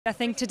I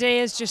think today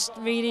has just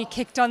really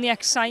kicked on the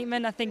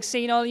excitement. I think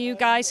seeing all you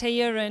guys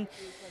here and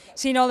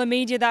seeing all the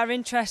media that are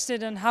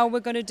interested in how we're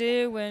going to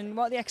do and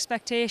what the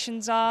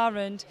expectations are.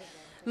 And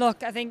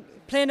look, I think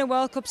playing a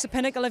World Cup's the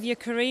pinnacle of your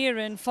career,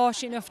 and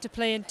fortunate enough to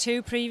play in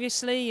two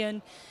previously,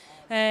 and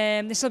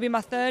this will be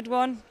my third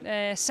one,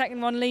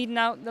 second one leading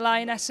out the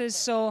Lionesses.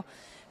 So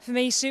for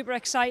me, super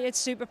excited,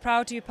 super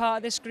proud to be part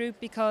of this group,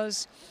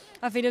 because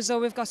I feel as though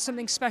we've got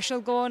something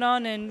special going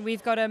on, and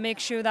we've got to make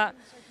sure that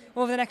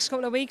over the next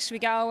couple of weeks we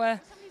get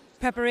our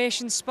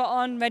preparation spot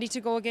on, ready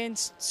to go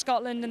against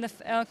Scotland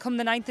come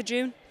the 9th of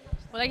June.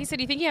 Well, like you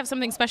said, you think you have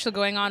something special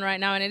going on right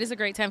now, and it is a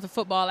great time for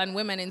football and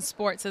women in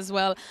sports as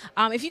well.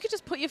 If you could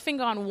just put your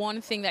finger on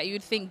one thing that you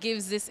would think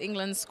gives this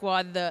England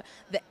squad the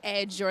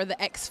edge or the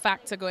X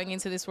factor going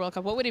into this World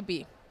Cup, what would it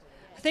be?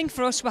 I think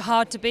for us, we're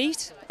hard to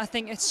beat. I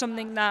think it's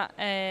something that,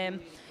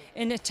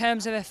 in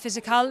terms of a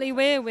physicality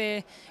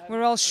way,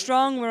 we're all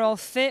strong, we're all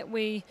fit,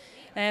 we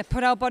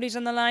put our bodies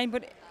on the line,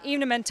 but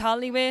even a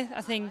mentality way,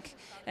 I think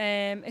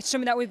it's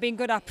something that we've been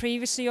good at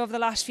previously over the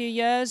last few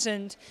years,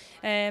 and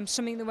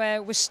something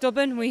where we're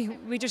stubborn,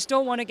 we just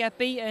don't want to get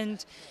beat.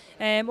 And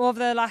over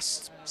the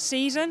last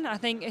season, I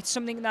think it's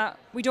something that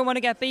we don't want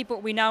to get beat,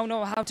 but we now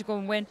know how to go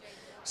and win.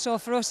 So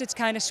for us, it's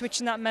kind of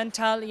switching that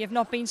mentality of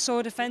not being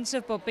so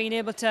defensive, but being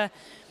able to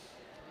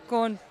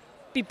go and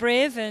be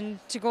brave and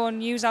to go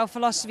and use our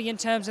philosophy in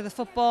terms of the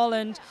football,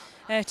 and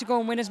to go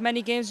and win as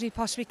many games as we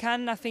possibly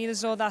can. I feel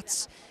as though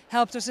that's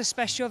helped us,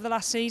 especially over the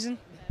last season.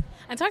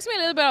 And talk to me a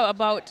little bit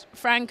about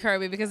Fran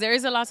Kirby, because there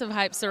is a lot of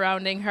hype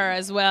surrounding her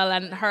as well,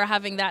 and her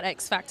having that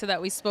X factor that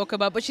we spoke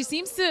about. But she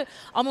seems to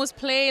almost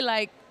play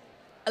like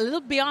a little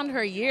beyond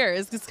her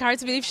years. It's hard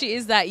to believe she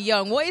is that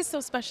young. What is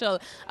so special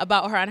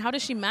about her, and how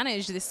does she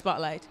manage this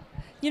spotlight?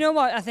 You know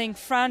what, I think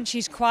Fran,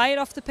 she's quiet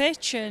off the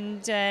pitch,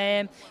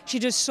 and she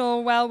does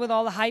so well with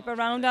all the hype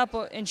around her,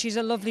 and she's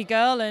a lovely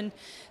girl, and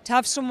to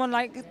have someone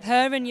like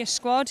her in your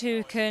squad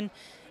who can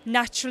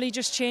naturally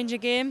just change a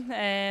game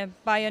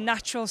by a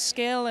natural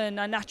skill and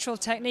a natural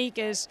technique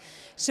is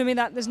something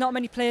that there's not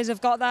many players have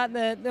got that.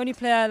 The only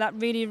player that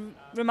really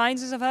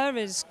reminds us of her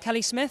is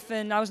Kelly Smith,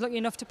 and I was lucky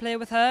enough to play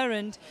with her,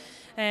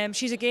 and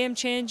she's a game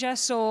changer.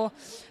 So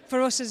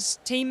for us as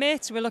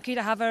teammates, we're lucky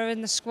to have her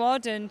in the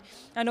squad, and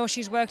I know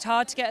she's worked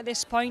hard to get to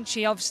this point.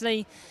 She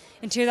obviously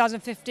in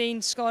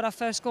 2015 scored her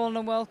first goal in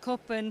the World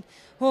Cup, and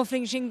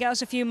hopefully she can get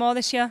us a few more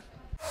this year.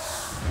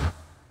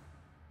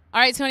 All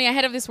right, Toni,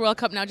 ahead of this World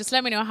Cup now, just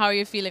let me know how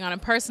you're feeling on a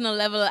personal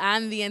level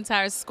and the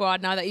entire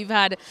squad now that you've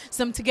had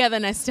some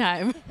togetherness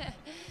time.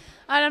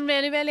 I'm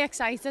really, really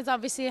excited.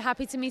 Obviously,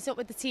 happy to meet up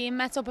with the team.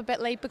 Met up a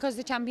bit late because of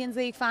the Champions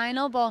League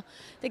final, but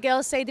the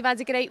girls say they've had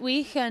a great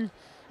week, and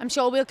I'm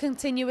sure we'll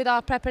continue with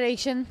our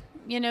preparation,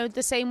 you know,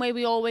 the same way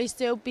we always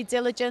do. Be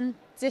diligent,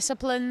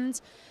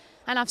 disciplined,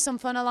 and have some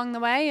fun along the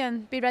way,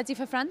 and be ready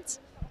for France.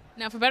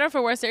 Now, for better or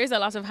for worse, there is a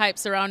lot of hype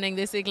surrounding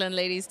this England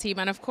ladies team,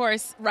 and of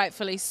course,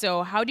 rightfully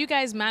so. How do you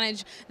guys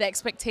manage the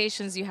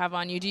expectations you have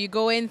on you? Do you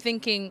go in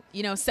thinking,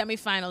 you know,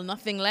 semi-final,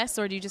 nothing less,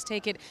 or do you just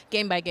take it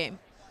game by game?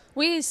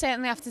 We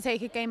certainly have to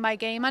take it game by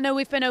game. I know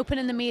we've been open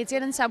in the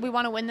media and said we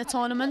want to win the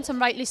tournament, and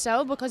rightly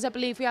so, because I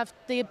believe we have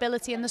the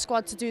ability in the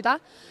squad to do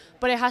that.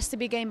 But it has to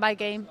be game by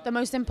game. The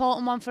most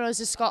important one for us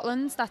is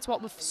Scotland. That's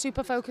what we're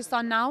super focused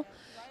on now.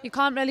 You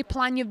can't really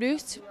plan your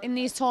route in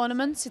these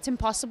tournaments. It's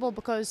impossible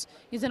because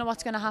you don't know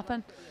what's going to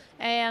happen.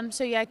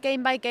 So yeah,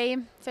 game by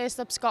game. First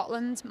up,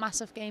 Scotland.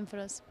 Massive game for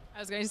us. I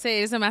was going to say,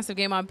 it is a massive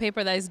game on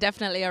paper. That is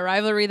definitely a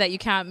rivalry that you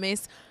can't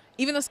miss.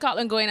 Even though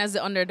Scotland going as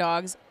the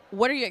underdogs,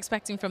 what are you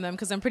expecting from them?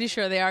 Because I'm pretty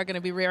sure they are going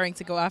to be raring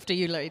to go after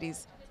you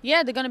ladies.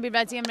 Yeah, they're going to be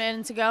ready and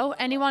raring to go.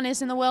 Anyone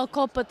is in the World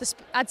Cup, but this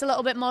adds a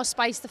little bit more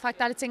spice, the fact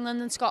that it's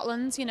England and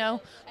Scotland. You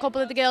know, a couple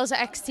of the girls are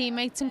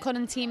ex-teammates and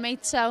current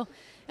teammates, so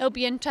it'll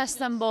be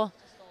interesting, but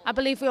I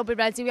believe we'll be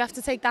ready. We have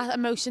to take that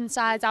emotion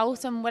side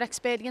out, and we're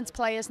experienced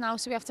players now,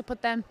 so we have to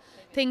put them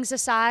things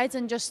aside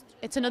and just,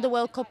 it's another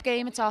World Cup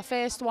game, it's our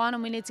first one,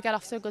 and we need to get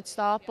off to a good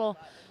start. But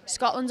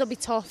Scotland will be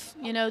tough,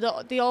 you know,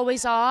 they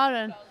always are,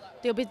 and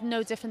they'll be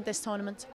no different this tournament.